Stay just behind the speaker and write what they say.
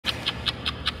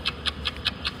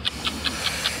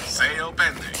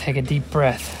Take a deep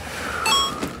breath.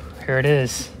 Here it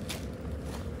is.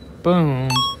 Boom.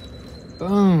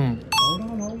 Boom.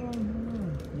 Hold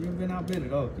on. You've been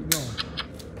outbidded. Oh, keep going.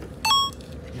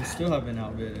 You still have been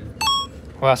outbidded.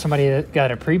 Wow, somebody got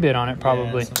a pre-bid on it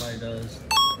probably. Yeah, somebody does.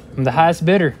 I'm the highest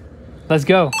bidder. Let's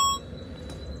go.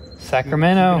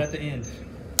 Sacramento. Keep it at the end.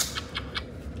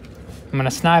 I'm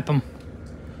gonna snipe them.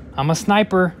 I'm a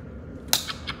sniper.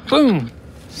 Boom.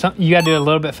 You gotta do it a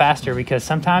little bit faster because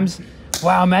sometimes,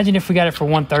 wow, imagine if we got it for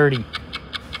 130.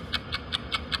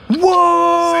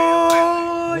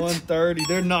 What? 130.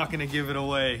 They're not gonna give it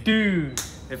away. Dude.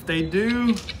 If they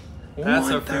do, that's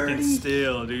a freaking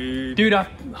steal, dude. Dude, I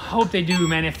hope they do,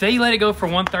 man. If they let it go for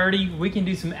 130, we can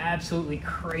do some absolutely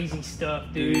crazy stuff,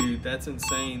 dude. Dude, that's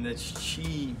insane. That's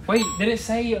cheap. Wait, did it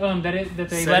say that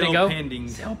they let it go? Pending.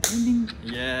 Sale pending?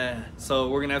 Yeah. So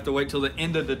we're gonna have to wait till the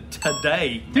end of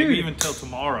today, maybe even till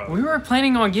tomorrow. We were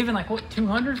planning on giving like what,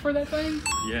 200 for that thing?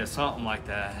 Yeah, something like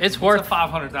that. It's worth a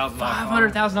 $500,000.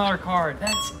 $500,000 card.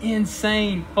 That's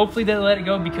insane. Hopefully they let it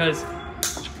go because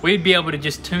we'd be able to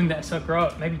just tune that sucker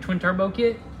up. Maybe twin turbo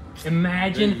kit.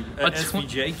 Imagine an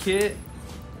SVJ kit.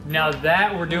 Now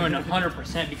that we're doing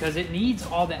 100% because it needs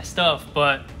all that stuff.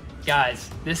 But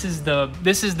guys, this is the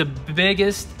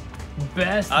biggest,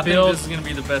 best I build. think this is gonna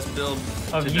be the best build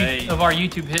of our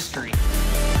YouTube history.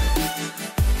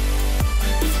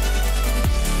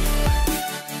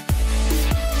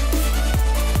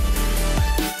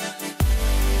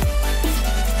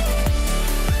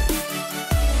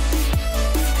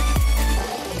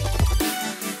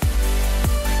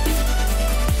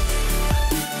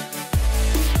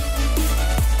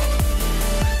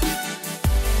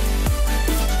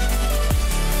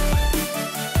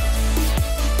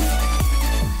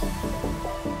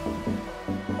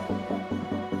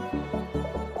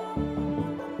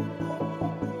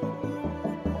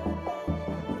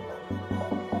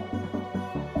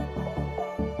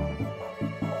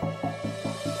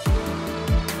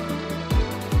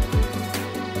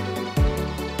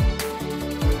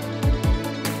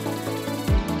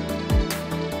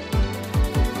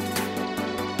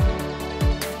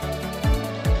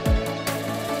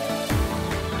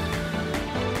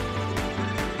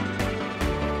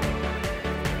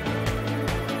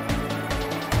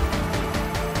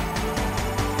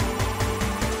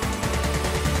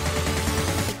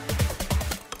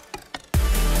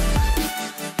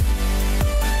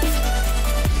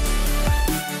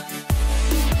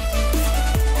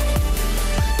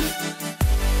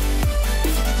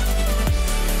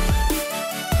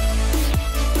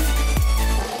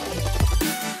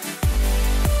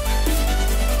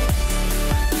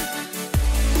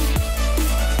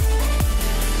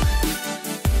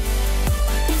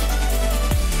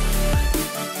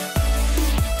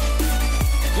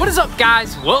 What is up,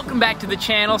 guys? Welcome back to the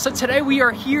channel. So today we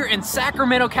are here in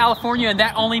Sacramento, California, and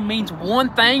that only means one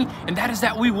thing, and that is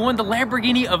that we won the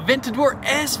Lamborghini Aventador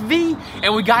SV,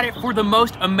 and we got it for the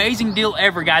most amazing deal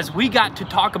ever, guys. We got to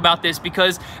talk about this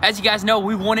because, as you guys know,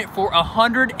 we won it for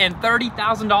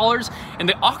 $130,000, and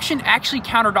the auction actually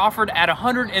countered offered at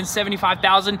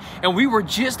 $175,000, and we were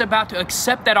just about to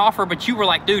accept that offer, but you were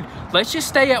like, dude, let's just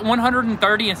stay at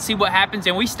 130 and see what happens,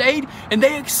 and we stayed, and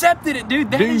they accepted it,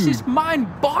 dude. That is just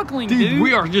mind-boggling. Dude,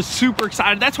 we are just super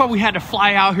excited. That's why we had to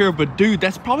fly out here. But dude,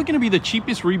 that's probably going to be the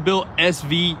cheapest rebuilt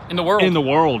SV in the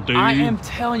world. Dude. I am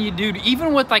telling you, dude.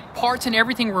 Even with like parts and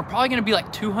everything, we're probably going to be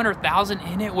like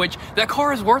 $200,000 in it, which that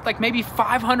car is worth like maybe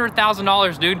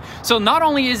 $500,000, dude. So not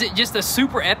only is it just a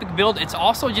super epic build, it's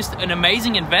also just an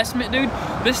amazing investment, dude.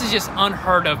 This is just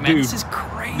unheard of, man. Dude, this is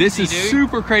crazy. This is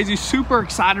super crazy. Super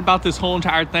excited about this whole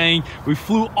entire thing. We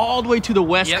flew all the way to the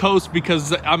West Coast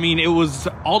because I mean it was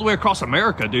all the way across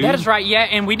America, dude. That is right, yeah,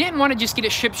 and we didn't want to just get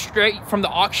it shipped straight from the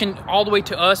auction all the way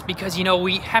to us because, you know,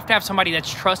 we have to have somebody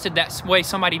that's trusted, that way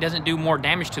somebody doesn't do more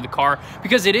damage to the car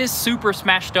because it is super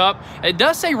smashed up. It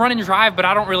does say run and drive, but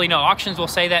I don't really know. Auctions will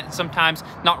say that and sometimes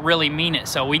not really mean it.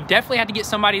 So we definitely had to get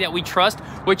somebody that we trust,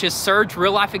 which is Serge,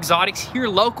 Real Life Exotics, here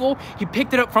local. He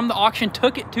picked it up from the auction,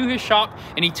 took it to his shop,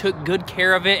 and he took good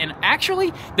care of it. And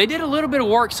actually, they did a little bit of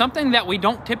work, something that we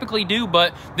don't typically do,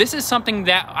 but this is something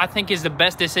that I think is the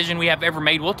best decision we have ever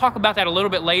made. We'll talk about that a little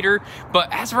bit later,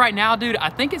 but as of right now, dude, I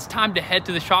think it's time to head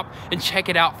to the shop and check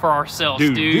it out for ourselves,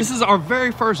 dude. This is our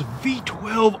very first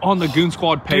V12 on the Goon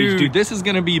Squad page, dude. This is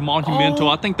gonna be monumental.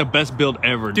 I think the best build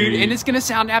ever, dude. And it's gonna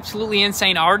sound absolutely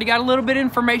insane. I already got a little bit of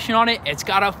information on it. It's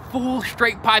got a full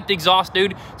straight piped exhaust,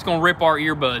 dude. It's gonna rip our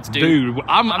earbuds, dude.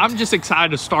 I'm just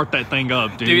excited to start that thing up.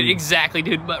 up, dude. Dude, exactly,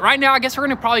 dude. But right now, I guess we're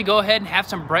gonna probably go ahead and have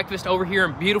some breakfast over here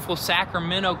in beautiful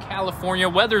Sacramento, California.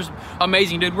 Weather's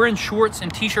amazing, dude. We're in shorts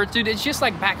and t-shirts, dude. It's just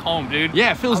like back home, dude.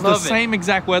 Yeah, it feels the same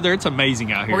exact weather. It's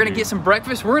amazing out here. We're gonna get some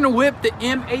breakfast. We're gonna whip the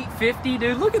M850,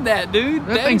 dude. Look at that, dude.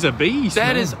 That thing's a beast.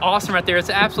 That is awesome right there. It's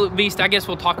an absolute beast. I guess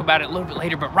we'll talk about it a little bit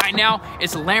later. But right now,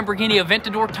 it's Lamborghini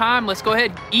Aventador time. Let's go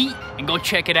ahead, eat, and go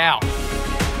check it out.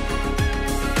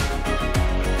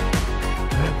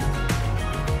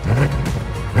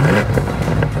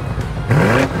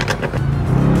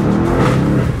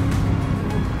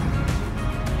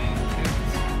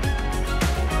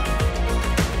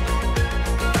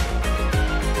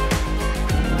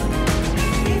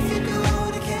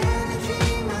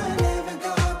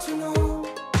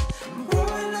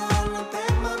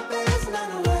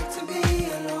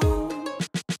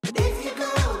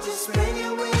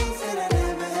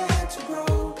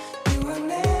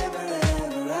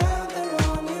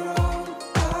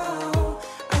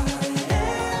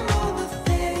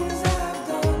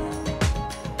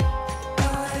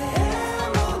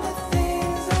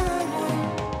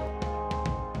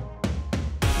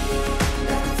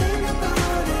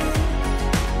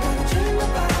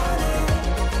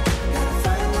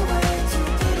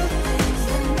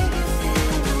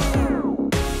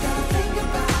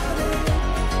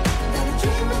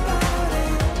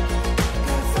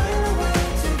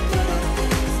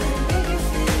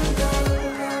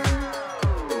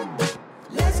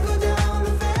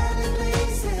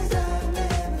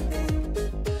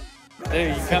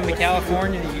 Dude, you come to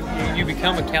California, you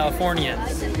become a Californian.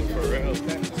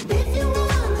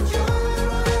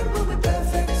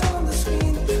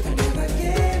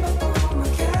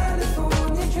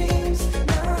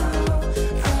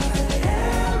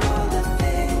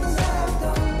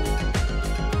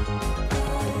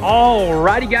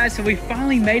 Alrighty guys, so we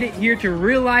finally made it here to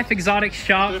Real Life Exotic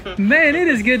Shop. Man, it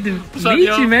is good to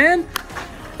meet you, man.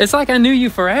 It's like I knew you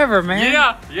forever, man.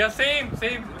 Yeah, same.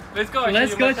 Let's go.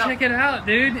 Let's go check it out,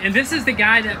 dude. And this is the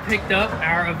guy that picked up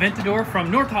our Aventador from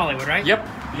North Hollywood, right? Yep.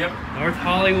 North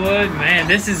Hollywood, man,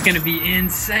 this is gonna be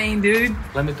insane, dude.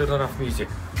 Let me turn off music.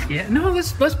 Yeah, no,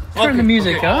 let's turn the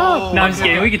music up. No, I'm just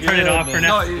kidding. We can turn it off for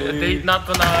now. No, they not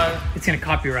gonna. It's gonna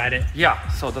copyright it. Yeah,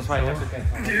 so that's why I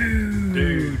have to.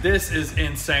 Dude, this is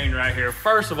insane right here.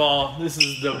 First of all, this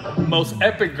is the most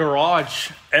epic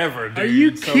garage ever, dude. Are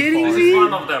you kidding me?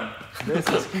 One of them. This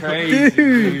is crazy,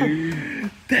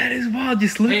 dude. That is wild.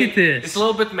 Just look at this. It's a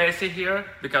little bit messy here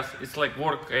because it's like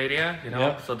work area, you know.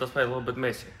 Yep. So that's why a little bit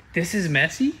messy. This is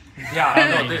messy? Yeah,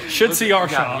 I know. Should see our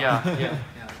shop. Yeah.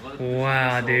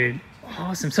 Wow, dude.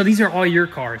 Awesome. So these are all your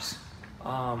cars?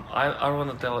 I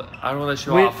want to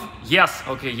show off. Yes,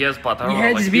 okay, yes, but I don't know,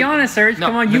 like, just be honest, Serge. No,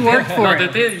 come on, you work for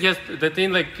it. The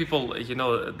thing, like people, you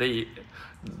know, they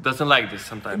doesn't like this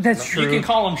sometimes. That's true. You can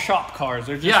call them shop cars.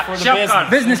 They're just for the shop business. cars.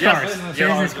 Business Yes, cars. yes,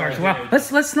 Business cars. Wow.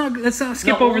 Let's not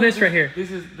skip over this right here.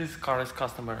 This car is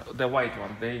customer, the white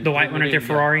one. The white one right there,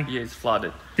 Ferrari. Yeah, it's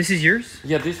flooded. This is yours?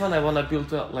 Yeah, this one I wanna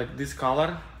build like this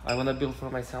color. I wanna build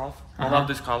for myself. I love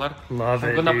this color. Love it.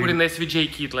 I'm gonna put an SVJ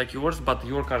kit like yours, but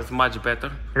your car is much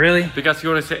better. Really? Because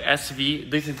yours is a SV.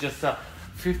 This is just a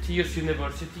 50 years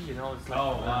university. You know, it's like.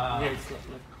 Oh wow. Yeah, it's like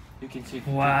you can see.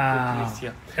 Wow.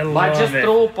 Yeah. I love But just it.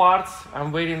 throw parts.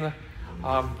 I'm waiting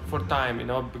for time, you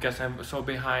know, because I'm so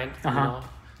behind. You know.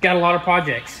 Got a lot of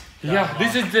projects. Yeah,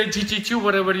 this is the GT2,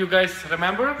 whatever you guys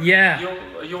remember. Yeah.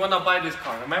 You wanna buy this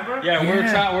car, remember? Yeah,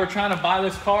 we're trying to buy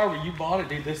this car, but you bought it,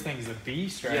 dude. This thing's a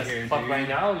beast right here, but dude. right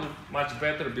now it looks much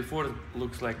better. Before it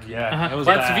looks like it was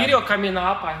But bad. video coming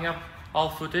up. I have all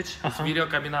footage. This video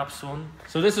coming up soon.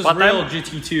 So this is But real I'm-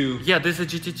 GT2. Yeah, this is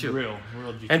GT2. Real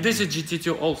GT2. And this is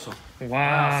GT2 also.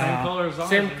 Wow. Same color as ours.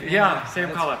 Same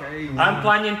color. crazy. I'm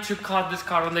planning to cut this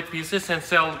car on the pieces and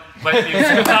sell by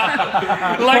pieces.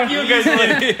 Like you guys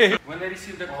did. When I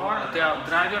received the car, the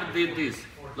driver did this.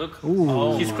 Look,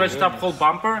 he scratched up whole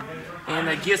bumper and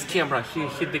I guess camera. He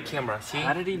hit the camera. See?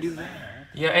 How did he do that?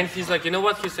 Yeah, and he's like, you know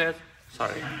what he said?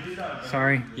 Sorry.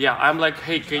 Yeah, I'm like,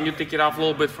 hey, can you take it off a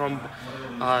little bit from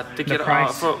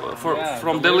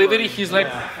from delivery? He's like,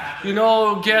 you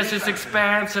know, gas is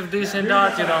expensive, this and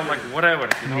that. You know, I'm like, whatever.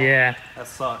 You know? Yeah. That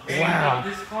sucks. Wow.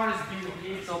 This car is being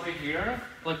hit over here,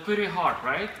 like pretty hard,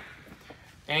 right?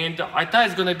 And I thought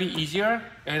it's gonna be easier,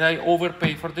 and I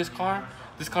overpay for this car.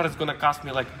 This car is gonna cost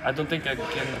me like, I don't think I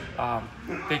can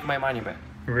take my money back.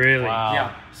 Really? Wow.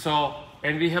 Yeah. So.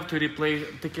 And we have to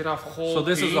take it off whole. So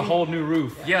this is a whole new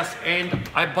roof. Yes, and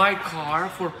I buy car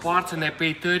for parts and I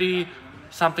pay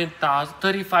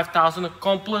 35,000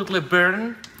 completely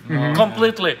burn,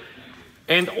 completely,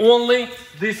 and only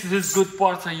this is good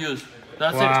parts I use.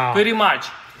 That's it, pretty much.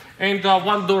 and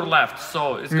one door left.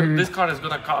 So it's this car is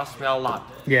gonna cost me a lot.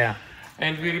 Yeah.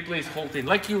 And we replace whole thing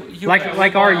like you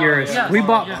like our Urus. Yes. We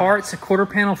bought parts, a quarter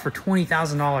panel for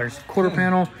 $20,000. Quarter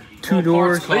panel, 2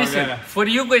 doors. Listen, for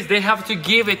you guys, they have to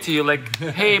give it to you. Like,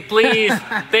 hey, please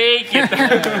take it.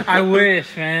 I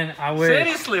wish, man. I wish.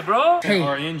 Seriously, bro. Hey,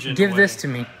 give this to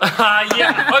me.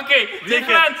 Yeah. Okay. Take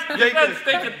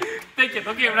it. Take it.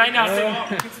 Okay, right now.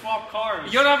 We can swap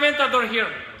cars. Your Aventador here.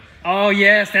 Oh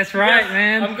yes, that's right, Yes,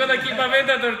 man. I'm gonna keep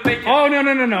Aventador. Take it. Oh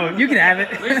no. You can have it.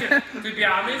 Listen, to be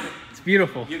honest, It's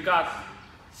beautiful. you got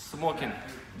smoking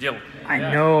deal. I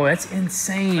know, that's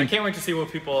insane. I can't wait to see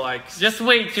what people like. Just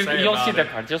wait. You'll about see the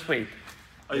it. car. Just wait.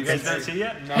 Oh, you guys didn't see it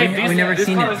yet? No. Hey, we never this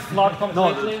seen car it. is flood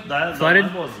completely. Flooded?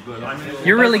 That was good. I mean,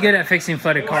 You're really good at fixing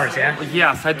flooded cars, yeah?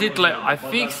 Yes, I did. Like I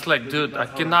fixed, like, dude, I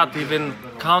cannot even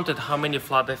count it how many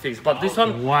flood I fixed. But this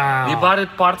one, Wow. we bought it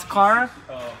parts car.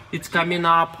 It's coming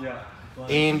up.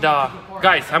 And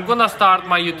guys, I'm gonna start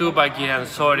my YouTube again.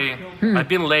 Sorry, I've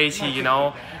been lazy, you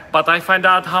know. But I find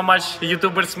out how much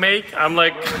YouTubers make. I'm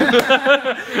like,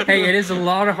 Hey, it is a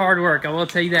lot of hard work, I will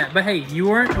tell you that. But hey, you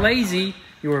weren't lazy,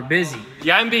 you were busy.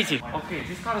 yeah, I'm busy. Okay,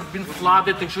 this car has been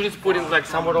flooded. Insurance put it like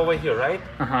somewhere over here, right?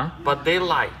 Uh-huh. But they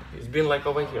lie. It's been like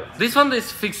over here. This one is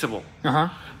fixable. Uh-huh.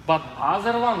 But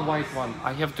other one, white one,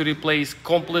 I have to replace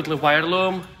completely wire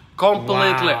loom,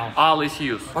 completely Wow. all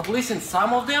issues. But listen,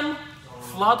 some of them,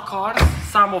 flood cars,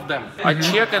 some of them, I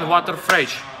check and water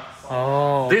fresh.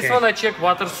 Oh, okay. This one I check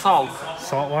water salt.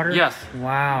 Salt water? Yes.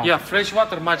 Wow. Yeah, fresh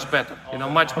water much better, you know,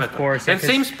 much better. course, yeah, And 'cause-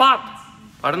 same spot.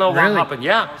 I don't know Really? what happened.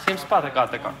 Yeah, same spot I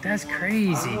got the car. That's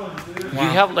crazy. You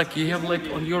have like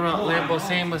on your Lambo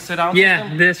same surround Yeah,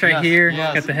 system? this right Yes, here,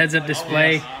 yes. got the heads-up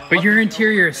display. But your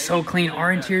interior is so clean.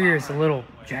 Our interior is a little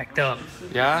jacked up.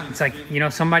 Yeah. It's like, you know,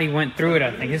 somebody went through it,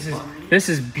 I think. This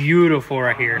is beautiful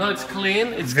right here. No, it's clean.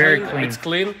 It's Very clean. clean. It's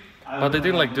clean. But they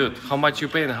didn't like, dude, how much you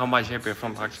pay and how much I pay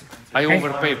from auction. I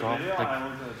overpay, bro. Like,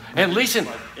 and listen,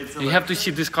 you have to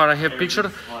see this car. I have picture.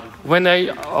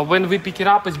 When we pick it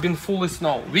up, it's been fully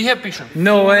snow. We have picture.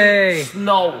 No way.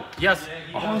 Snow, yes.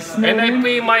 snow And I in?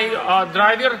 pay my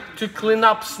driver to clean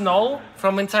up snow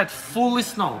from inside, fully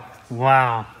snow.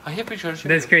 Wow. I have pictures.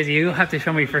 That's crazy. You'll have to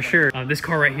show me for sure. This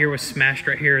car right here was smashed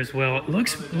right here as well. It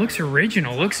looks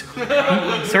original.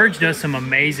 Serge does some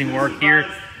amazing work here.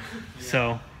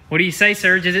 So, what do you say,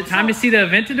 Serge? Is it time to see the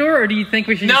Aventador, or do you think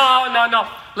we should? No.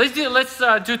 Let's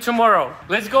do tomorrow.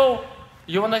 Let's go.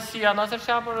 You wanna see another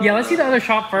shop? Or Yeah, let's see the other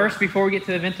shop first before we get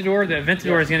to the Aventador. The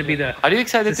Aventador is going to be the. Are you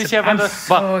excited to see I'm Aventador?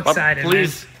 so excited,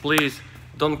 Please,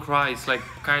 don't cry. It's like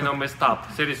kind of messed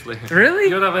up. Seriously. Really?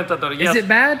 Your Aventador, yes. Is it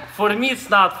bad? For me, it's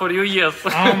not. For you, yes.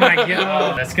 Oh my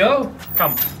god. Let's go.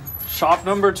 Come. Shop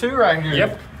number 2 right here.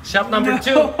 Yep. Shop number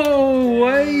 2. Oh,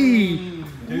 wait.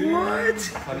 What?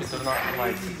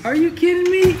 Are you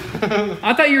kidding me?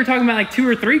 I thought you were talking about like 2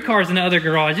 or 3 cars in the other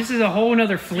garage. This is a whole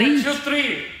nother fleet. 2,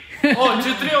 3. Oh,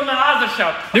 2, 3 on the other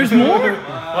shop. There's more?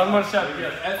 One more shop,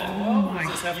 yes. Oh my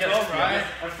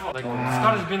god. Like, this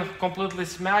car has been completely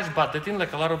smashed, but I think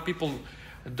like a lot of people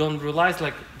don't realize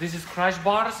like this is crash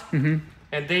bars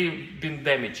and they've been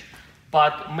damaged.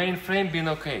 But main frame been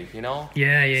okay, you know?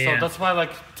 Yeah. So that's why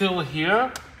like till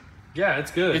here, Yeah,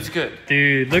 it's good. it's good.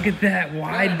 Dude, look at that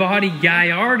wide body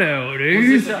Gallardo,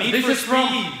 dude. This is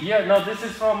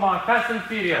from Fast and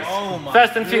Furious. Oh my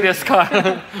Fast and Furious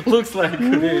car. Looks like.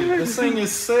 This thing is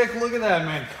sick. Look at that,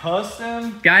 man.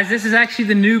 Custom. Guys, this is actually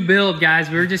the new build, guys.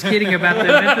 We were just kidding about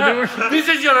the Aventador. This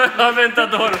is your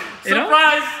Aventador. You know?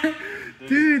 Surprise!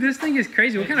 Dude, this thing is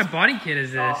crazy. What kind of body kit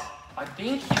is this? I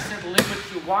think he said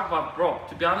Liberty Walk, but bro,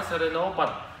 to be honest, I don't know,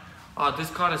 but this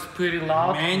car is pretty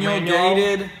loud. Manual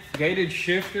gated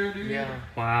shifter, dude. Yeah.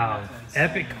 Wow.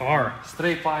 Epic car.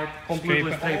 Straight pipe,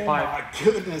 completely straight pipe. My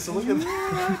goodness, look at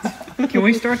that. Can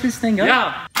we start this thing up? Yeah.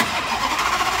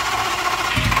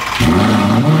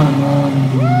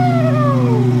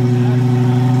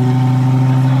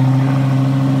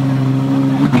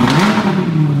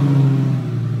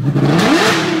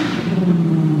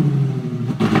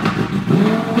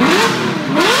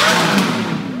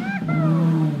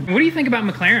 What do you think about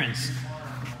McLarens?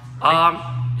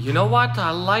 You know what?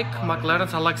 I like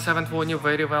McLaren's. I like 720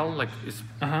 very well. Like it's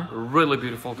really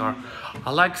beautiful car.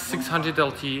 I like 600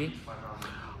 LT.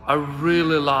 I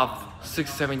really love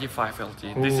 675 LT.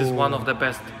 This is one of the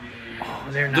best. Oh,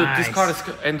 they're Dude, nice. this car is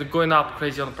going up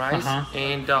crazy on price,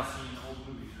 and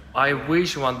I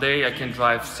wish one day I can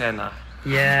drive Senna.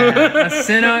 Yeah, a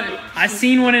Senna. I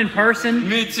seen one in person.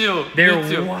 Me too. They're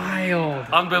me too. wild.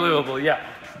 Unbelievable, yeah.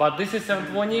 But this is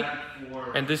 720,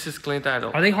 and this is clean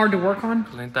title. Are they hard to work on?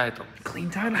 Clean title. Clean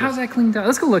title? How's that clean title?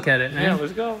 Let's go look at it, man. Yeah,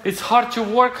 let's go. It's hard to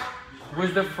work,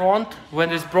 with the front,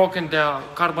 when it's broken, the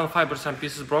carbon fiber some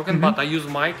pieces broken, but I use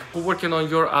Mike who working on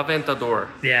your Aventador.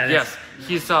 Yeah. Yes,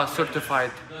 he's a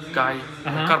certified guy,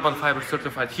 carbon fiber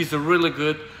certified. He's really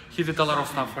good. He did a lot of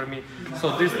stuff for me.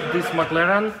 So this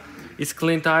McLaren is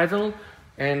clean title,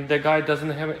 and the guy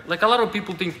doesn't have it. Like a lot of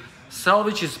people think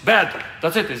salvage is bad.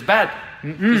 That's it. It's bad.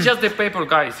 It's just the paper,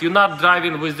 guys. You're not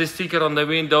driving with the sticker on the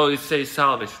window. It says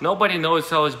salvage. Nobody knows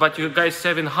salvage, but you guys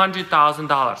saving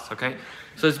 $100,000. Okay,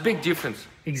 so it's big difference.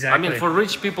 Exactly. I mean, for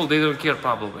rich people, they don't care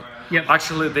probably. Yep.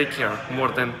 Actually, they care more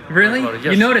than. Really? Yes.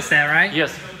 You noticed that, right?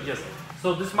 Yes. Yes.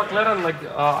 So this McLaren, like,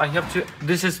 I have to.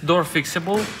 This is door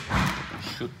fixable.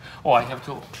 Shoot. Oh, I have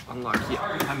to unlock.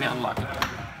 Yeah, let me unlock it.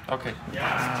 Okay.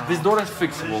 This door is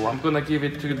fixable. I'm gonna give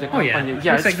it to the company. Oh yeah. Yeah, Looks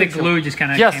it's like the fixable. glue just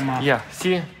kind of Yes. came off. Yeah.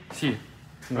 See.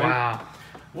 Right? Wow.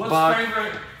 What's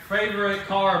favorite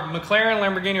car? McLaren,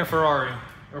 Lamborghini, or Ferrari,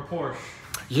 or Porsche?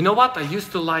 You know what? I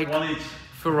used to like One each.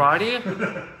 Ferrari.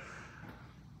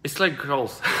 It's like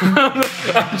girls. I'm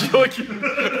joking.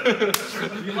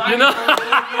 You know?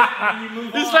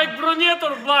 It's like brunette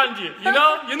or blondie. You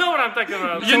know what I'm talking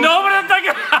about. You know what I'm talking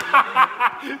about.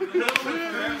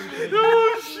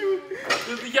 Oh shoot.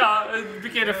 Yeah, be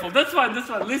careful. That's fine.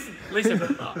 Listen.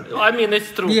 I mean,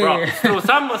 it's true, bro. Yeah. It's true.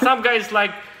 Some guys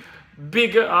like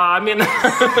big.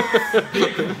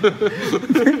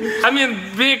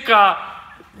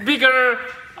 Bigger.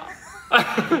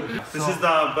 This is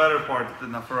the better part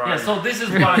than the Ferrari. Yeah, so this is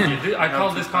blondie. I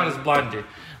call this car as blondie.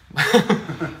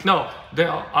 No,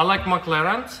 I like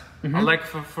McLarens. I like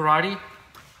Ferrari.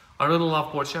 I really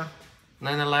love Porsche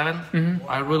 911.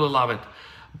 I really love it.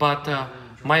 But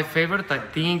my favorite, I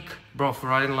think, bro,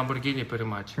 Ferrari and Lamborghini pretty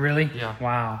much. Really? Yeah.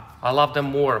 Wow. I love them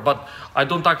more. But I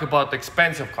don't talk about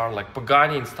expensive car like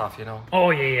Pagani and stuff, you know. Oh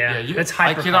yeah. That's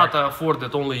hypercar. I cannot afford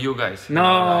it. Only you guys.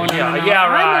 No, no. Yeah,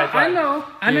 right.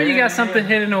 I know you got something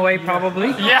hidden away, probably.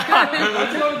 Yeah.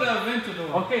 Let's go to the Aventador.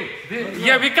 Okay.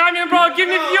 Yeah, we coming, bro. Give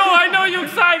me fuel. I know you're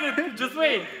excited. Just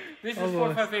wait. This is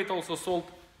 458 also sold.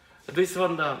 This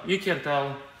one, you can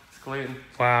tell. It's clean.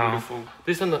 Wow. Beautiful.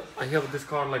 This one, I have this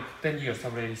car like 10 years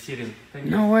already sitting. 10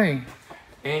 years. No way.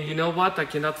 And you know what? I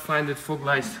cannot find it fog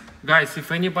lights. Guys,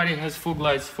 if anybody has fog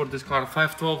lights for this car,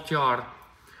 512 TR,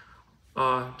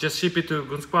 just ship it to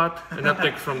goonzquad and I'll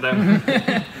take from them.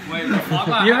 Wait, the fog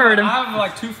light? You heard him. I have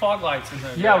like 2 fog lights in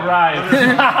there. Yeah, right.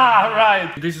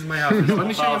 Right. This is my office. Let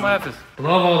me show you my office.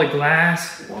 Love all the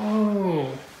glass.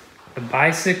 Whoa. The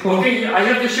bicycle. Okay, I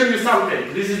have to show you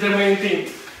something. This is the main thing.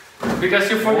 Because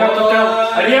you forgot to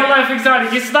tell. Real life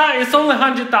exotic. It's only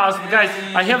 100,000, guys.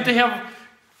 I have to have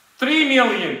 3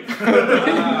 million.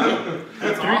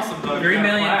 That's awesome, though. 3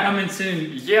 million coming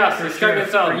soon. Yes, it's coming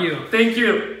For out. you. Thank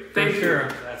you. Thank you. Sure.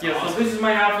 Yeah, so this is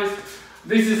my office.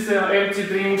 This is empty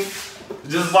drinks.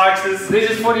 Just boxes. This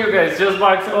is for you guys. Just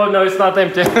box. Oh no, it's not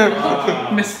empty.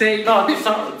 Mistake. No,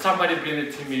 somebody bring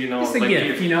it to me, you know. It's a like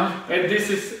gift, you know. And this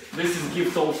is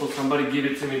gift also. Somebody give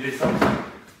it to me. This one.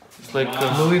 It's like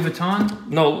Louis Vuitton.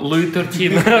 no, Louis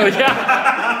 13. Yeah.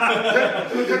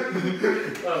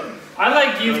 I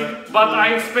like gift, but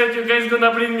I expect you guys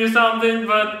gonna bring me something.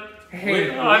 But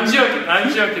Hey, I'm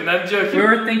joking. we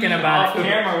were thinking about it.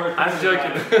 Camera. I'm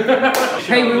joking.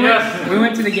 Hey, Yes. we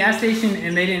went to the gas station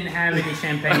and they didn't have any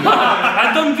champagne.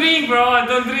 I don't drink, bro. I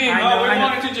don't drink. I know, Oh, we I know.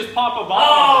 wanted to just pop a bottle.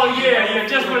 Oh yeah,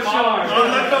 just for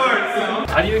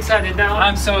sure. Are you excited now?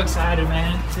 I'm so excited,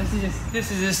 man.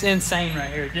 This is just insane right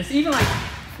here. Just even like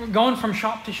going from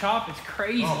shop to shop, it's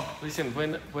crazy. Listen,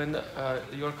 when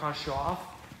your car show off,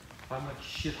 I'm like,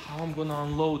 shit, how I'm gonna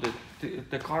unload it?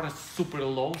 The car is super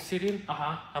low sitting.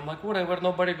 I'm like, whatever,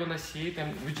 nobody gonna see it,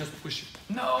 and we just push it.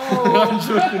 No.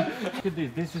 Look at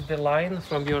this. This is the line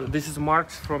from your. This is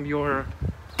marks from your.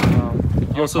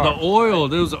 So the oil,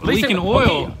 there was leaking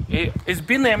oil. Okay, it's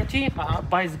been empty,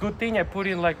 but it's good thing I put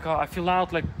in like I fill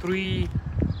out like 3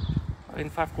 in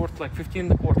 5 quarts, like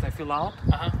 15 quarts I fill out.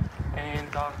 And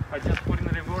I just put in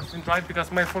reverse and drive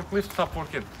because my forklift stopped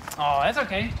working. Oh, that's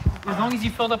okay. As long as you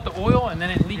filled up the oil and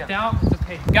then it leaked out, it's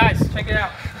okay. Guys, check it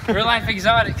out. Real Life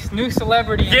Exotics, new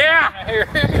celebrity. Yeah! Right here.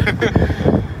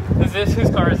 Whose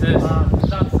car is this?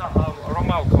 That's a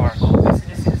Romeo car.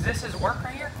 Is this his work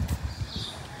right here?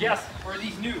 Yes. Or are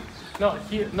these new? No,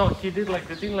 he did like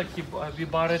the thing like we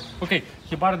bought it. Okay,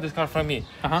 he bought this car from me,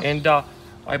 and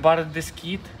I bought this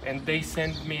kit, and they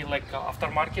sent me like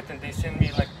aftermarket, and they sent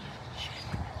me like.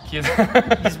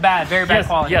 He's bad, very bad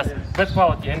quality. Yes, bad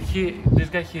quality, and this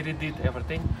guy he redid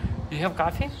everything. You have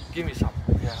coffee? Give me some.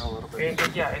 Yeah, a little bit.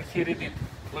 And he redid.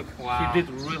 Look, Wow. he did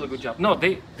really good job. No,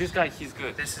 this guy he's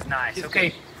good. This is nice. He's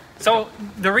Okay, So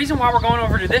the reason why we're going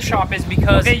over to this shop is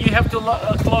because Okay, you have to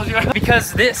close your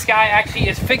because this guy actually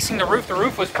is fixing the roof. The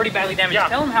roof was pretty badly damaged. Yeah.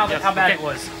 Tell him how bad Okay. it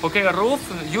was. Okay, a roof,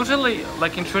 usually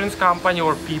like insurance company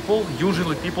or people,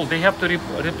 they have to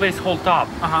replace whole top.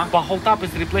 But whole top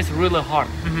is replaced really hard.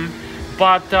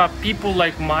 But people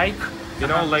like Mike, you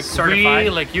know, like certified, we,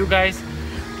 like you guys,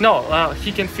 no,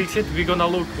 he can fix it. We're gonna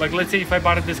look, like let's say if I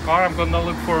bought this car, I'm gonna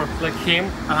look for like him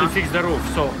to fix the roof.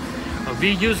 So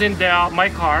we using my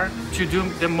car to do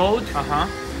the mode,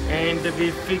 and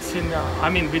we fixing, I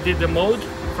mean, we did the mode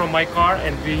from my car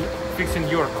and we fixing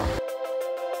your car.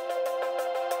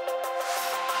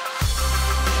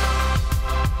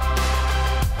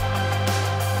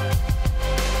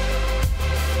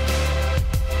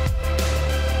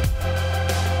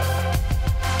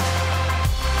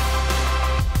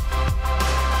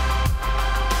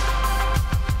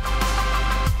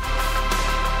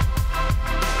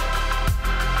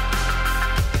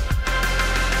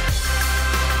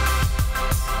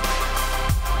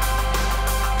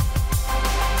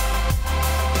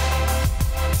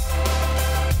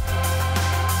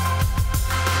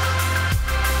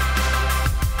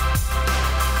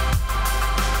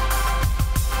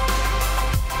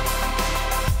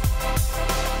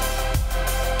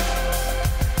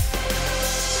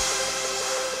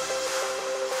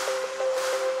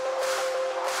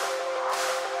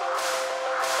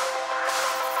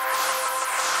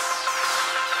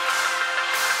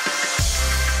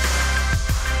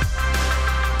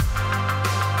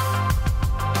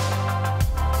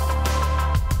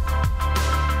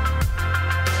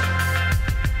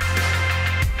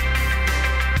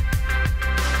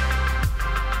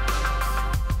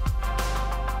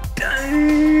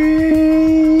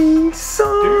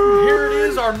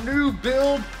 New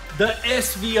build, the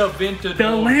SV Aventador. The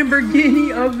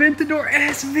Lamborghini Aventador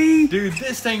SV. Dude,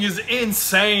 this thing is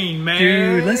insane, man.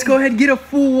 Dude, let's go ahead and get a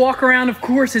full walk around. Of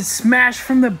course, it's smashed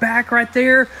from the back right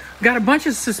there. Got a bunch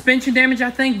of suspension damage, I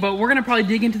think, but we're gonna probably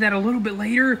dig into that a little bit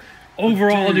later.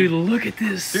 Overall, dude, look at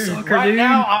this sucker, right dude.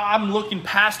 now, I'm looking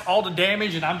past all the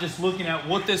damage, and I'm just looking at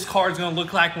what this car is going to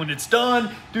look like when it's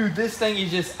done. Dude, this thing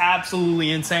is just absolutely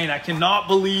insane. I cannot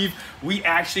believe we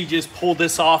actually just pulled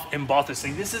this off and bought this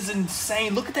thing. This is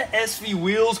insane. Look at the SV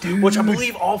wheels, dude, which I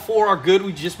believe all four are good.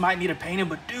 We just might need to paint them,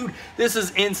 but dude, this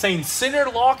is insane.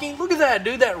 Center locking, look at that,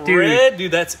 dude. That red,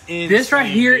 dude, that's insane. This right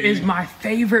here is my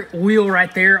favorite wheel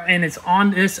right there, and it's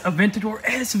on this Aventador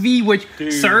SV, which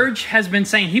Serge has been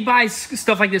saying. He buys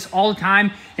stuff like this all the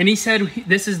time, and he said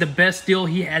this is the best deal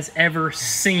he has ever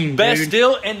seen. Best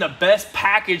deal and the best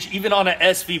package, even on an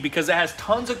SV, because it has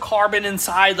tons of carbon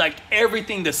inside, like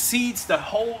everything, the seats, the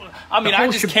whole. I mean, I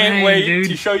just can't wait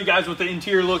to show you guys what the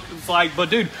interior looks like. But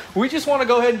dude, we just want to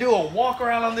go ahead and do a walk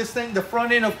around on this thing. The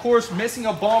front end, of course, missing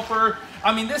a bumper.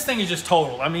 I mean, this thing is just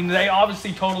total. I mean, they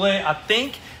obviously totaled it. I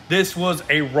think this was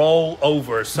a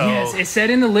rollover. So yes, it said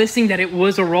in the listing that it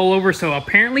was a rollover. So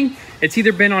apparently it's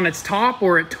either been on its top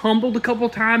or it tumbled a couple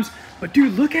times. But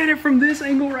dude, look at it from this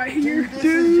angle right here. Dude, this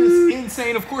is just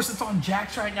insane. Of course, it's on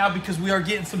jacks right now because we are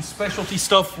getting some specialty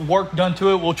stuff work done to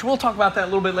it, which we'll talk about that a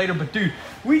little bit later. But dude,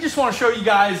 we just want to show you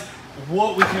guys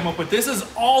what we came up with. This is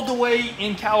all the way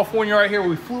in California right here.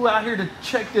 We flew out here to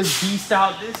check this beast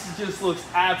out. This just looks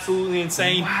absolutely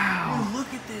insane. Wow. Dude,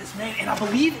 look at this, man. And I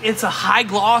believe it's a high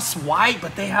gloss white,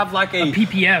 but they have like a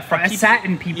PPF, right? A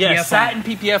satin PPF. Yeah, satin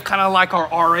PPF, kind of like our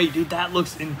RA. Dude, that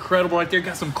looks incredible right there.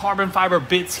 Got some carbon fiber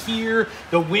bits here.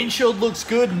 The windshield looks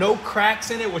good. No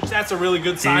cracks in it, which that's a really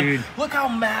good sign. Dude. Look how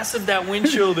massive that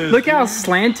windshield is. Look how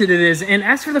slanted it is. And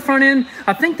as for the front end,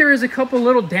 I think there is a couple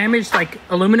little damaged like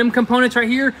aluminum components right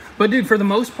here. But dude, for the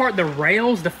most part, the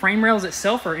rails, the frame rails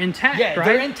itself are intact, yeah, right?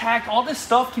 They're intact. All this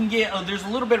stuff can get, there's a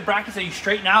little bit of brackets that you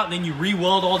straighten out, and then you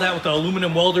re-weld all that with the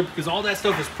aluminum welder because all that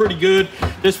stuff is pretty good.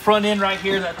 This front end right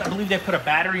here, that I believe they put a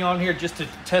battery on here just to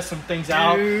test some things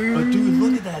out. But dude,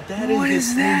 look at that. That what is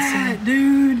is that, insane.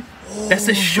 dude? Oh, that's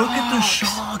the shocks. Look at the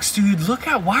shocks, dude. Look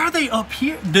at, why are they up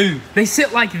here? Dude. They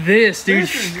sit like this, dude,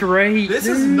 straight. This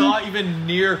is not even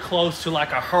near close to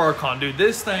like a Huracan, dude.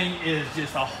 This thing is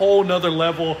just a whole nother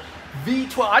level.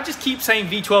 V12. I just keep saying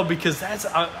V12 because that's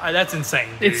insane,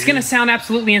 dude. It's gonna sound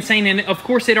absolutely insane, and of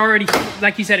course it already,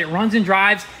 like you said, it runs and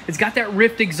drives. It's got that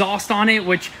Rift exhaust on it,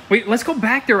 which, wait, let's go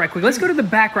back there right quick. Let's go to the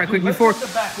back right quick before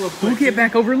we'll get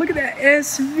back over. Look at that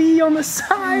SV on the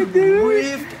side, dude.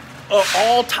 Rift,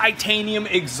 all titanium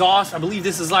exhaust. I believe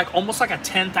this is like almost like a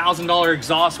 $10,000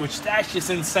 exhaust, which that's just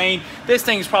insane. This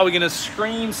thing is probably gonna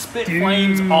scream, spit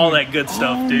flames, all that good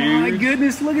stuff, dude. Oh my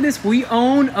goodness, look at this. We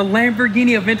own a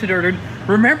Lamborghini Aventador, dude.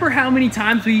 Remember how many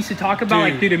times we used to talk about,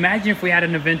 like, dude, imagine if we had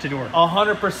an Aventador.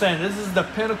 100%. This is the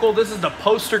pinnacle. This is the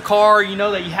poster car, you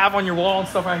know, that you have on your wall and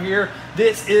stuff right here.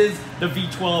 This is the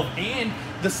V12. And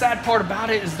the sad part about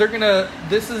it is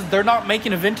they're not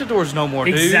making Aventadors no more,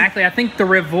 dude. Exactly. I think the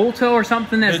Revolto or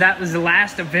something, that was the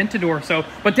last Aventador. So,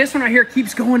 but this one right here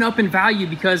keeps going up in value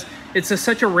because it's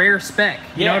such a rare spec.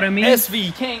 You know what I mean? SV,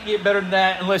 you can't get better than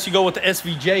that unless you go with the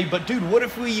SVJ. But dude, what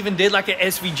if we even did like an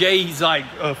SVJ's like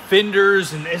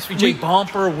fenders and SVJ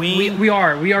bumper, wing? We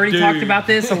already talked about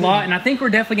this a lot, and I think we're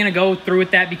definitely gonna go through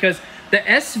with that because the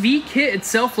SV kit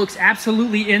itself looks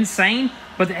absolutely insane.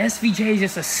 But the SVJ is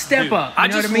just a step up. I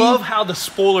just love how the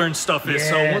spoiler and stuff is. Yes,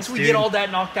 so once we get all that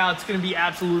knocked out, it's going to be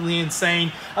absolutely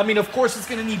insane. I mean, of course, it's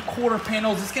going to need quarter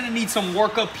panels. It's going to need some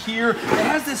work up here. It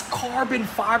has this carbon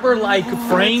fiber like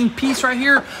frame piece right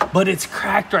here, but it's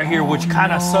cracked right here, which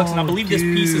kind of sucks. And I believe this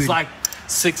piece is like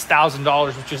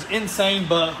 $6,000, which is insane.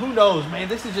 But who knows, man?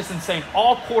 This is just insane.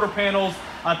 All quarter panels.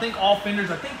 I think all fenders.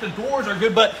 I think the doors are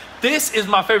good, but this is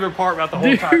my favorite part about the whole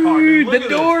entire car. Dude, the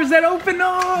doors that open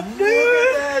up, dude. Look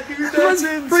at that, dude. That's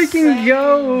Let's freaking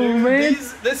go, dude. man.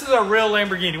 This is a real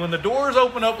Lamborghini. When the doors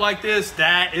open up like this,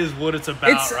 that is what it's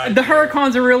about. The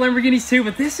Huracans are real Lamborghinis too,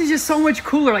 but this is just so much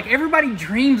cooler. Like everybody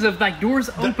dreams of like doors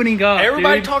opening up.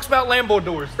 Everybody talks about Lambo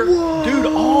doors. Whoa, dude,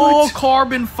 all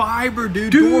carbon fiber,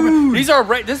 dude.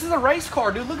 This is a race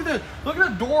car, dude. Look at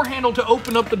the door handle to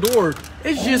open up the door.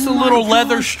 It's just a little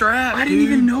leather strap. I didn't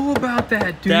even know about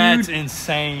that, dude. That's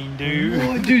insane, dude.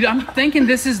 Whoa, dude, I'm thinking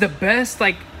this is the best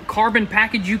like carbon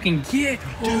package you can get,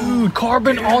 dude.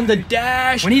 Carbon on the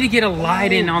dash. We need to get a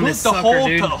light in on this sucker,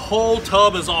 dude. The whole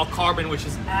tub is all carbon, which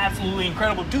is absolutely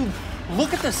incredible, dude.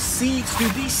 Look at the seats,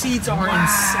 dude. These seats are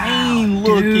insane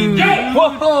looking, dude.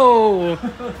 Whoa!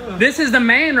 This is the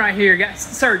man right here, guys.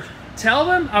 Serge, tell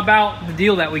them about the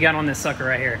deal that we got on this sucker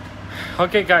right here.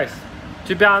 Okay, guys.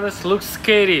 To be honest, looks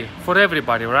scary for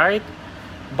everybody, right?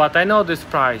 But I know this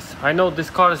price. I know this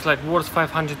car is like worth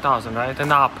 500,000, right?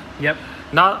 And up. Yep.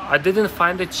 Now I didn't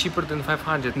find it cheaper than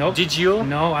 500. Nope. Did you?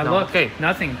 No, I looked. Okay,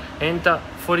 nothing. And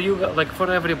for you, like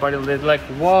for everybody, like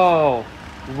whoa,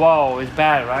 it's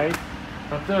bad, right?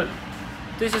 But dude,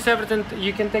 this is everything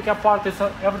you can take apart. It's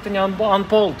everything on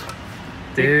bolt.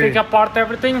 Take apart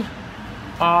everything.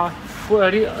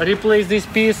 Replace this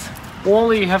piece.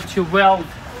 Only you have to weld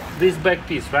this back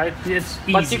piece, right? It's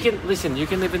easy. But you can listen. You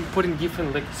can even put in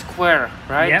different like square,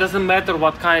 right? Yep. Doesn't matter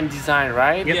what kind of design,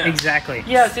 right? Yep, exactly.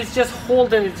 Yes, it's just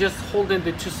holding. It's just holding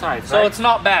the two sides. So it's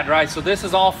not bad, right? So this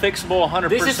is all fixable, 100%.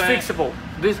 This is fixable.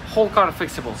 This whole car is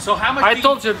fixable. So how much? I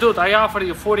told you, dude. I offered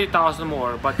you 40,000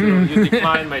 more, but you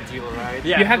declined my deal, right?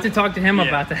 Yeah. You have to talk to him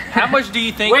about that. How much do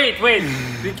you think? Wait.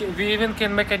 We even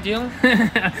can make a deal?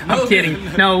 I'm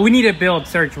kidding. No, we need a build,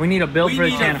 Serge. We need a build for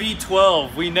the channel. We need a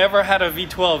V12. We never had a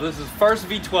V12. This is first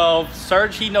V12.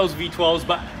 Serge, he knows V12s,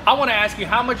 but I want to ask you,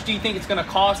 how much do you think it's going to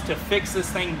cost to fix this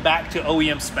thing back to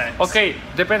OEM specs? Okay,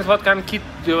 depends what kind of kit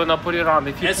you want to put it on.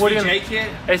 If you put in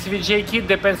SVJ kit,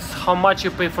 depends how much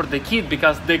you pay for the kit,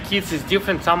 because the kits is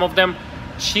different. Some of them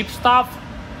cheap stuff.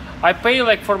 I pay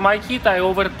like for my kit, I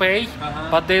overpay,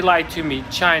 but they lied to me.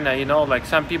 China, you know, like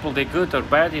some people they good or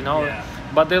bad, you know,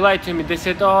 but they lied to me. They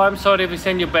said, "Oh, I'm sorry, we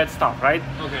send you bad stuff," right?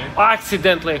 Okay.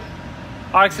 Accidentally,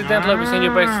 we send you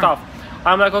bad stuff.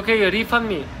 I'm like, okay, you refund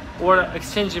me or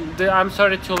exchange it. I'm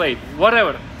sorry, too late.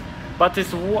 Whatever. But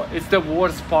it's the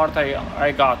worst part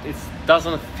I got. It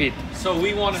doesn't fit. So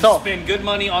we want to spend good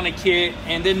money on a kit,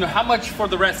 and then how much for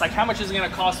the rest? Like how much is it gonna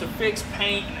cost to fix,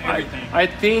 paint, and everything? I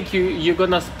think you're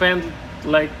gonna spend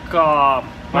like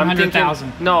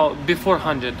 100,000. No, before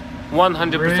 100.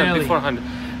 100% before 100.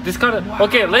 This car.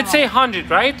 Okay, let's say 100,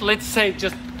 right? Let's say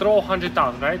just throw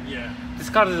 100,000, right? Yeah. This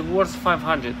car is worth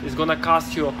 500. It's gonna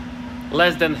cost you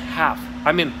less than half.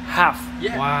 I mean half.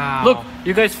 Yeah. Wow. Look,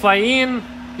 you guys fly in.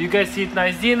 You guys eat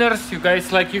nice dinners. You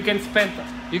guys like you can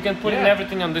put in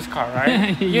everything on this car,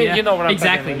 right? You know what I'm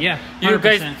saying. Yeah.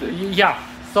 100%. You guys,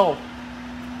 So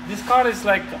this car is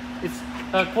like it's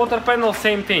a quarter panel,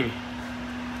 same thing,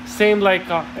 same like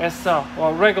as a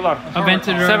regular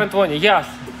Aventador 720. Yes,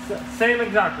 same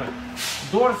exactly.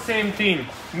 Door same thing,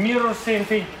 mirror same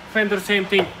thing, fender same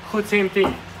thing, hood same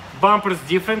thing, bumpers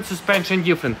different, suspension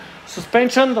different.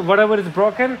 Suspension, whatever is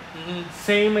broken,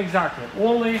 same exactly.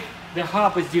 Only the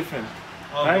hub is different,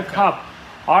 right? Okay. Hub,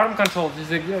 arm controls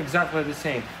is exactly the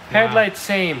same. Headlights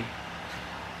same.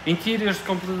 Interior is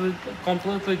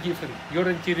completely different. Your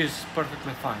interior is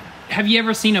perfectly fine. Have you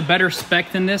ever seen a better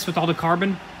spec than this with all the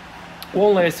carbon?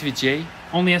 Only SVJ.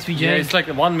 Only SVJ? Yeah, it's like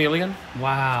 1 million.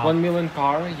 Wow. 1 million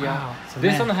car. Yeah. Wow. So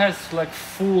this one has like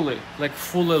fully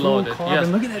loaded. Carbon. Yes.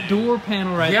 Look at that door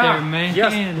panel right there, man.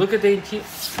 Yes. Look at the interior.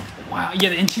 Wow, yeah,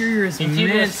 the interior is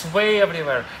Interior immense. sway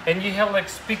everywhere, and you have like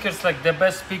speakers, like the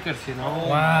best speakers, you know. Oh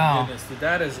Wow. my goodness, dude,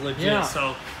 that is legit. Yeah.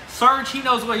 So Serge, he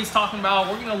knows what he's talking about.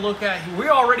 We're gonna look at, we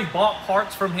already bought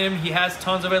parts from him. He has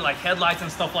tons of it, like headlights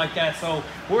and stuff like that. So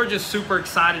we're just super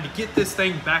excited to get this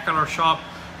thing back on our shop.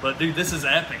 But dude, this is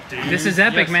epic, dude. This is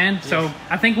epic, man. Yes. So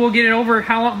I think we'll get it over.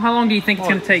 How long do you think it's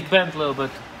gonna take? It's bent a little bit.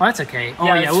 Oh, that's okay. Oh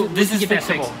Yeah, yeah, this is get that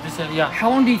fixable. fixed. This is, yeah.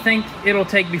 How long do you think it'll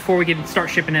take before we can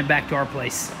start shipping it back to our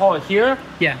place? Oh, here?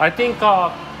 Yeah. I think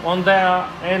on the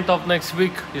end of next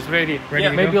week is ready. Ready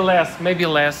to maybe go? less, maybe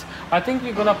less. I think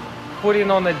we're gonna put it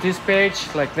on a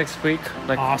dispatch like next week,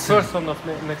 like Awesome. first one of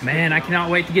next week. Man, I cannot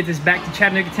wait to get this back to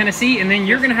Chattanooga, Tennessee, and then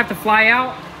you're gonna have to fly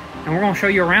out, and we're gonna show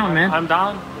you around, man. I'm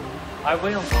down. I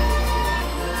will.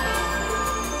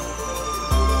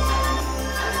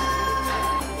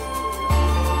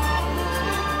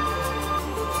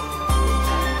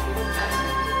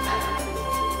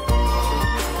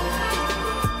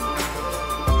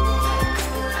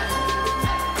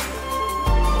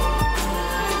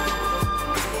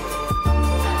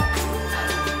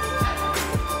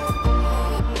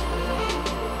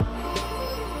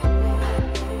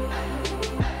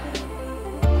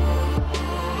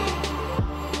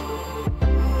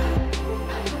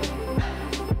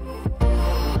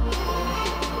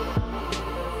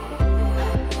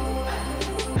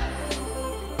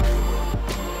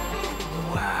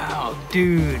 Wow,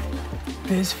 dude,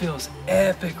 this feels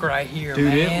epic right here, Dude,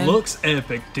 man. it looks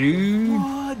epic, dude.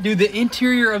 What? Dude, the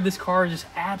interior of this car is just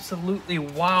absolutely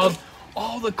wild.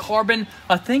 All the carbon.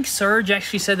 I think Serge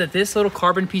actually said that this little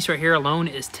carbon piece right here alone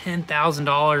is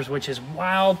 $10,000, which is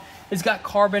wild. It's got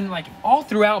carbon like all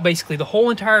throughout, basically. The whole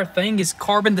entire thing is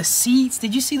carbon. The seats,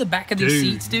 did you see the back of these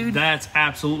seats, dude? That's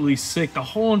absolutely sick. The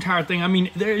whole entire thing. I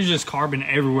mean, there's just carbon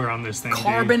everywhere on this thing,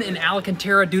 Carbon dude. and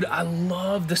Alcantara, dude. I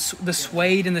love the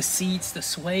suede in the seats, the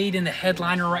suede in the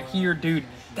headliner right here, dude.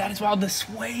 That is wild. The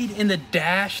suede in the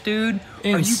dash, dude.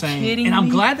 Insane. Are you kidding and I'm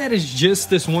me? glad that it's just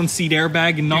this one seat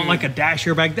airbag and not like a dash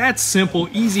airbag. That's simple,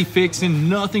 easy fixing,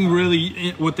 nothing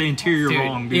really with the interior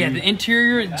wrong, dude. Yeah, the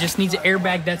interior just needs an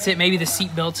airbag. That's it. Maybe the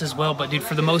seat belts as well. But dude,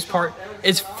 for the most part,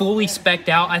 it's fully spec'd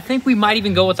out. I think we might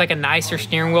even go with like a nicer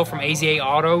steering wheel from AZA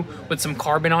Auto with some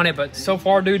carbon on it. But so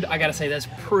far, dude, I gotta say that's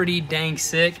pretty dang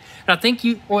sick. And I think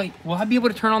wait, will I be able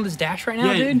to turn on this dash right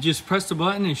now, Yeah, dude? just press the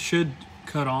button. It should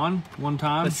cut on one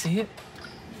time. Let's see it.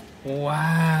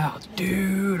 Wow,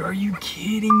 dude, are you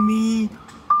kidding me?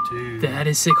 Dude. That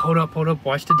is sick. Hold up.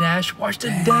 Watch the dash. Watch the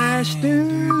dash,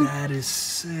 dude. That is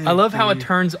sick. I love how it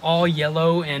turns all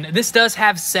yellow, and this does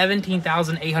have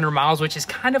 17,800 miles, which is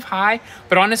kind of high,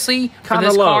 but honestly, for Kinda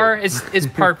this low. car, it's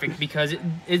perfect because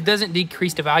it doesn't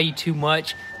decrease the value too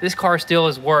much. This car still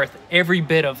is worth every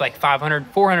bit of like 500,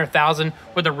 400,000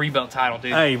 with a rebuilt title,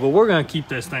 dude. Hey, well, we're gonna keep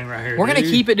this thing right here. We're gonna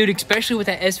dude. keep it, dude, especially with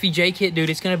that SVJ kit, dude.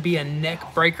 It's gonna be a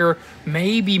neck breaker.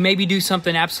 Maybe do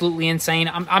something absolutely insane.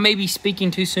 I may be speaking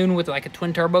too soon with like a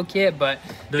twin turbo kit, but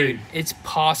dude, it's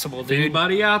possible, If dude.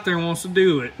 anybody out there wants to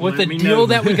do it, With the let me deal know.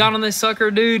 that we got on this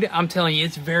sucker, dude, I'm telling you,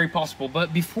 it's very possible.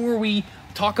 But before we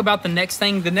talk about the next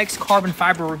thing, the next carbon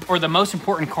fiber, or the most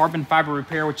important carbon fiber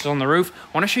repair, which is on the roof,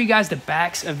 I want to show you guys the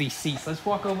backs of these seats. Let's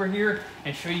walk over here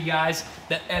and show you guys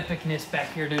the epicness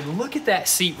back here, dude. Look at that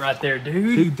seat right there, dude.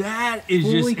 Dude, that is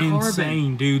Fully just carbon.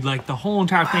 insane, dude. Like the whole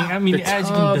entire thing. I mean, The as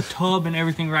you tub. can, the tub and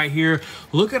everything right here.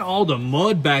 Look at all the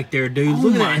mud back there, dude. Oh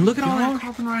Look at my that. And look at all gosh. that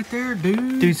carbon right there,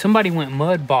 dude. Dude, somebody went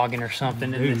mud bogging or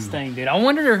something in this thing, dude. I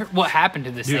wonder what happened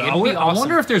to this Dude, thing. I It'd be awesome.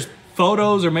 wonder if there's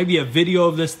photos or maybe a video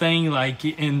of this thing like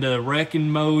in the wrecking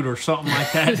mode or something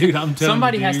like that, dude. I'm telling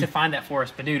Somebody you, has to dude. find that for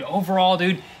us. But dude, overall,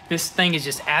 dude, this thing is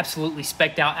just absolutely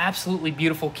specced out, absolutely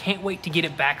beautiful. Can't wait to get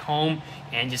it back home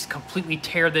and just completely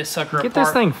tear this sucker apart. Get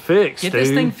this thing fixed, Get dude. this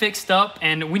thing fixed up,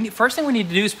 and first thing we need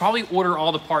to do is probably order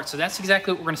all the parts. So that's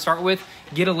exactly what we're gonna start with.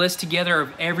 Get a list together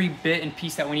of every bit and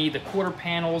piece that we need, the quarter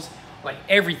panels, like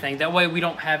everything. That way we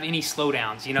don't have any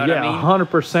slowdowns, you know what I mean?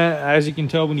 100%. As you can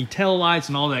tell, we need tail lights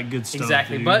and all that good stuff.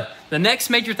 Exactly. dude. But the next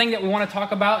major thing that we want to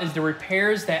talk about is the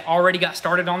repairs that already got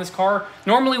started on this car.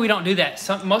 Normally we don't do that.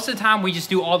 Most of the time we just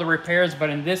do all the repairs,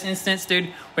 but in this instance, dude,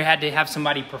 we had to have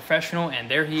somebody professional, and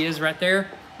there he is right there.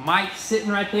 Mike sitting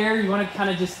right there. You want to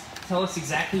kind of just tell us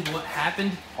exactly what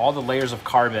happened? All the layers of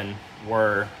carbon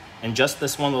were, in just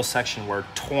this one little section, were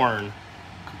torn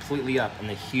completely up, and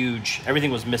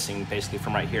everything was missing basically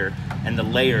from right here, and the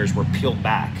layers were peeled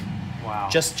back. Wow.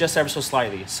 Just ever so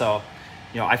slightly. So,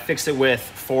 I fixed it with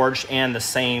forged and the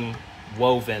same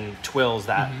woven twills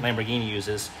that Lamborghini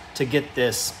uses to get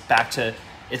this back to,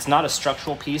 it's not a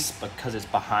structural piece because it's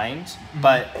behind,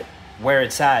 but where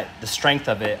it's at, the strength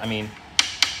of it, I mean,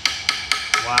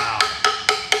 wow.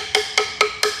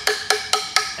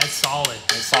 That's solid.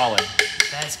 It's solid.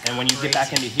 That's And when you get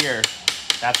back into here,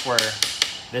 that's where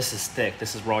this is thick.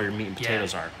 This is where all your meat and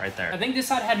potatoes are, right there. I think this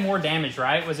side had more damage,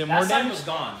 right? Was it That more side damage? was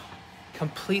gone.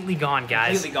 Completely gone,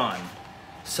 guys. Completely gone.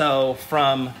 So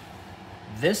from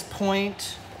this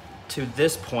point to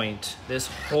this point, this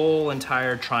whole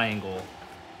entire triangle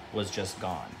was just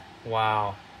gone.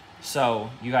 Wow.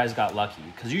 So you guys got lucky,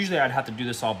 because usually I'd have to do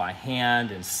this all by hand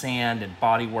and sand and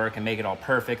body work and make it all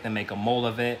perfect, then make a mold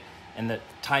of it, and the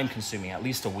time consuming, at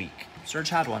least a week. Serge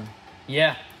had one.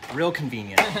 Yeah. Real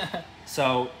convenient.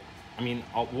 So, I mean,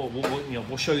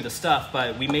 we'll show you the stuff,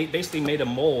 but we basically made a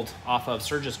mold off of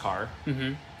Serge's car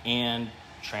and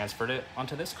transferred it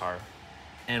onto this car.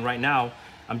 And right now,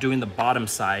 I'm doing the bottom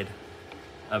side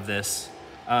of this.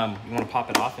 You want to pop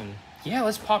it off and... Yeah,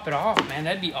 let's pop it off, man.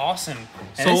 That'd be awesome.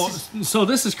 So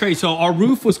this is crazy. So our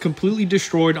roof was completely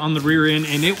destroyed on the rear end,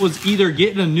 and it was either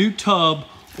getting a new tub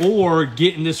or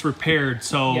getting this repaired.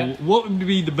 So what would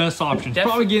be the best option?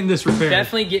 Probably getting this repaired.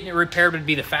 Definitely getting it repaired would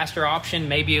be the faster option.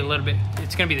 Maybe a little bit,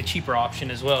 it's gonna be the cheaper option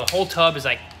as well. The whole tub is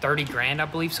like 30 grand, I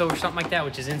believe so, or something like that,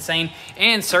 which is insane.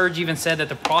 And Serge even said that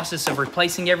the process of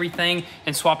replacing everything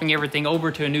and swapping everything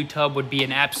over to a new tub would be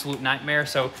an absolute nightmare.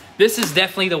 So this is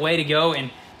definitely the way to go. And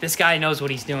this guy knows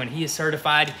what he's doing. He is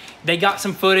certified. They got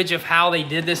some footage of how they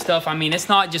did this stuff. I mean, it's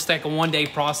not just like a one-day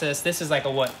process. This is like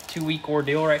a, what, 2-week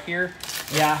ordeal right here?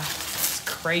 Yeah. It's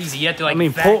crazy. You have to like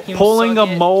vacuum pulling a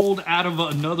mold out of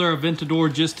another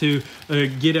Aventador just to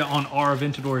get it on our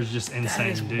Aventador is just insane,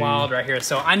 that is dude. Wild right here.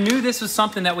 So I knew this was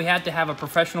something that we had to have a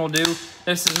professional do.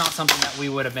 This is not something that we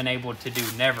would have been able to do.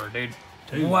 Never, dude.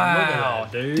 Dude, wow,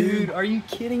 that, dude. Are you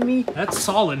kidding me? That's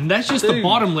solid. And that's just the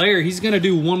bottom layer. He's going to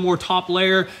do one more top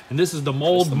layer. And this is the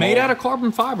mold made out of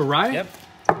carbon fiber, right? Yep.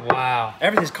 Wow.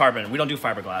 Everything's carbon. We don't do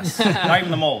fiberglass. Not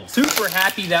even the mold. Super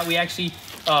happy that we actually,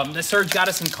 the Serge got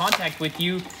us in contact with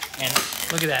you. And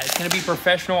look at that. It's going to be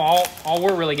professional. All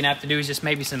we're really going to have to do is just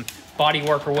maybe some body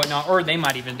work or whatnot. Or they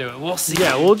might even do it. We'll see.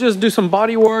 Yeah, we'll just do some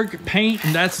body work, paint,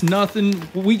 and that's nothing.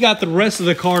 We got the rest of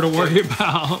the car to worry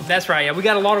about. That's right. Yeah, we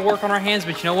got a lot of work on our hands.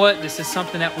 But you know what? This is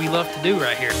something that we love to do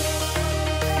right here.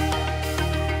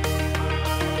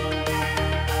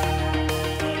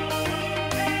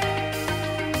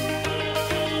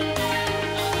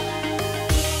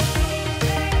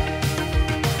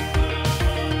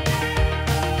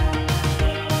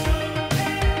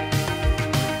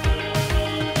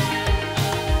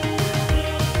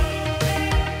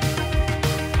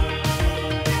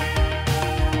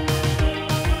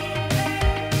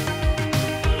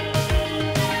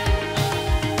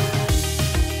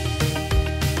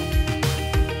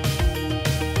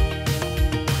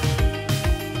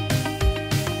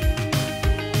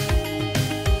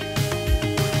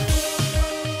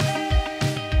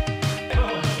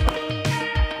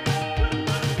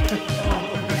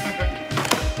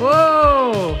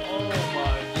 Whoa! Oh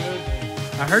my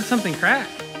goodness. I heard something crack.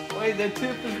 Wait, the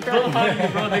tip is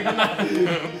cracking, bro. They're gonna...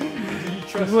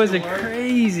 This was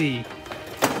crazy.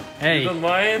 Hey. Don't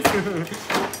mind.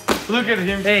 Look at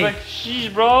him. Hey. He's like,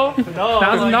 sheesh, bro. No,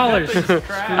 $1,000.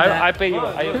 I pay you.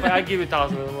 I give you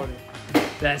 1,000 in the morning.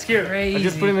 That's crazy. I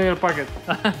just put it in your pocket.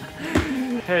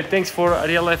 Hey, thanks for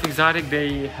Real Life Exotic.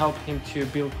 They helped him to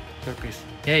build their piece.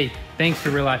 Hey, thanks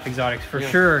to Real Life Exotics for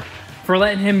sure. For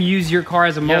letting him use your car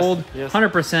as a mold, yes.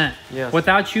 100%. Yes.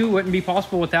 Without you, it wouldn't be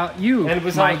possible. Without you, And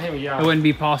without Mike, him, yeah. it wouldn't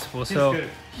be possible. So good.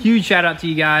 huge shout out to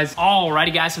you guys.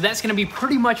 Alrighty guys, so that's gonna be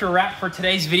pretty much a wrap for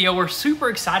today's video. We're super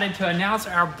excited to announce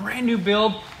our brand new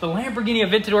build, the Lamborghini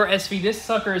Aventador SV. This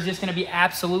sucker is just gonna be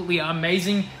absolutely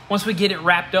amazing once we get it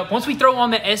wrapped up. Once we throw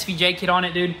on the SVJ kit on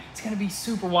it, dude, it's gonna be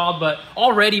super wild. But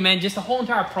already, man, just the whole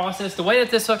entire process, the way that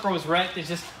this sucker was wrecked is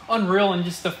just unreal. And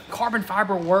just the carbon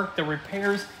fiber work, the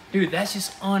repairs, dude, that's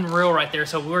just unreal right there.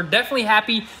 So we're definitely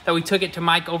happy that we took it to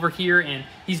Mike over here and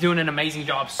he's doing an amazing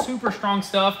job. Super strong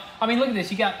stuff. I mean, look at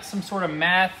this. You got some sort of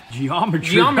math.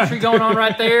 Geometry going on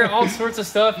right there. All sorts of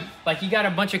stuff. Like you got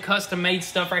a bunch of custom made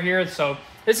stuff right here. So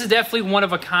this is definitely one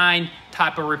of a kind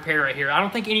type of repair right here. I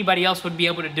don't think anybody else would be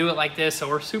able to do it like this. So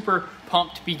we're super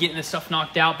pumped to be getting this stuff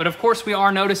knocked out. But of course we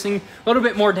are noticing a little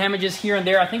bit more damages here and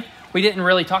there. I think we didn't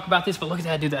really talk about this, but look at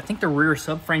that, dude. I think the rear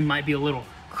subframe might be a little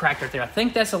cracked right there. I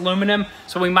think that's aluminum,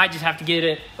 so we might just have to get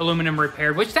it aluminum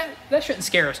repaired, which that that shouldn't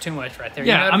scare us too much right there.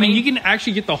 Yeah, you know what I mean, you can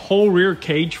actually get the whole rear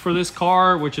cage for this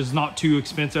car, which is not too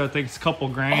expensive. I think it's a couple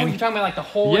grand. Oh, you're talking about like the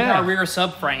whole entire rear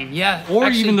subframe. Yeah. Or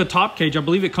actually, even the top cage. I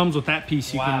believe it comes with that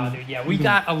piece. Wow, dude. Yeah, we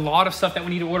got a lot of stuff that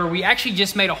we need to order. We actually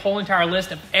just made a whole entire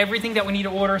list of everything that we need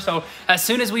to order. So as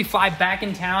soon as we fly back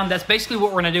in town, that's basically what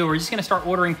we're going to do. We're just going to start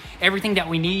ordering everything that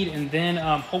we need. And then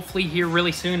hopefully here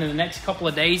really soon in the next couple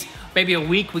of days, maybe a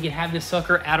week, we can have this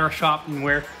sucker at our shop and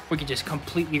where we can just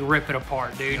completely rip it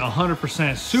apart, dude.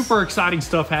 100%. Super exciting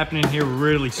stuff happening here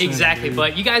really soon. Exactly, dude.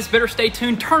 But you guys better stay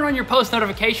tuned. Turn on your post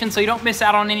notifications so you don't miss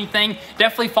out on anything.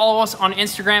 Definitely follow us on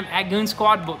Instagram at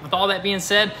goonzquad. But with all that being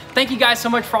said, thank you guys so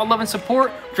much for all love and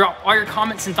support. Drop all your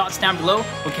comments and thoughts down below.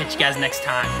 We'll catch you guys next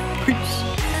time. Peace.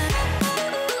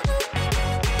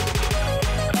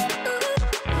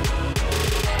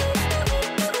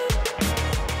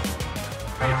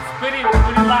 Pretty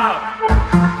loud.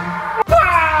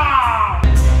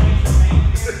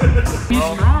 He's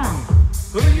strong.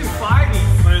 Who are you fighting?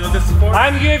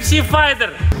 I'm UFC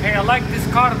fighter. Hey, I like this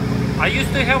car. I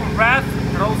used to have Wrath,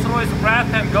 Rolls-Royce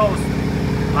Wrath and Ghost.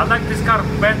 I like this car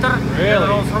better than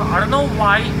Rolls-Royce. I don't know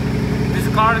why. This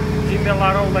car gave me a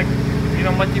lot of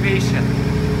motivation.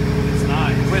 It's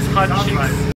nice. With hot chicks.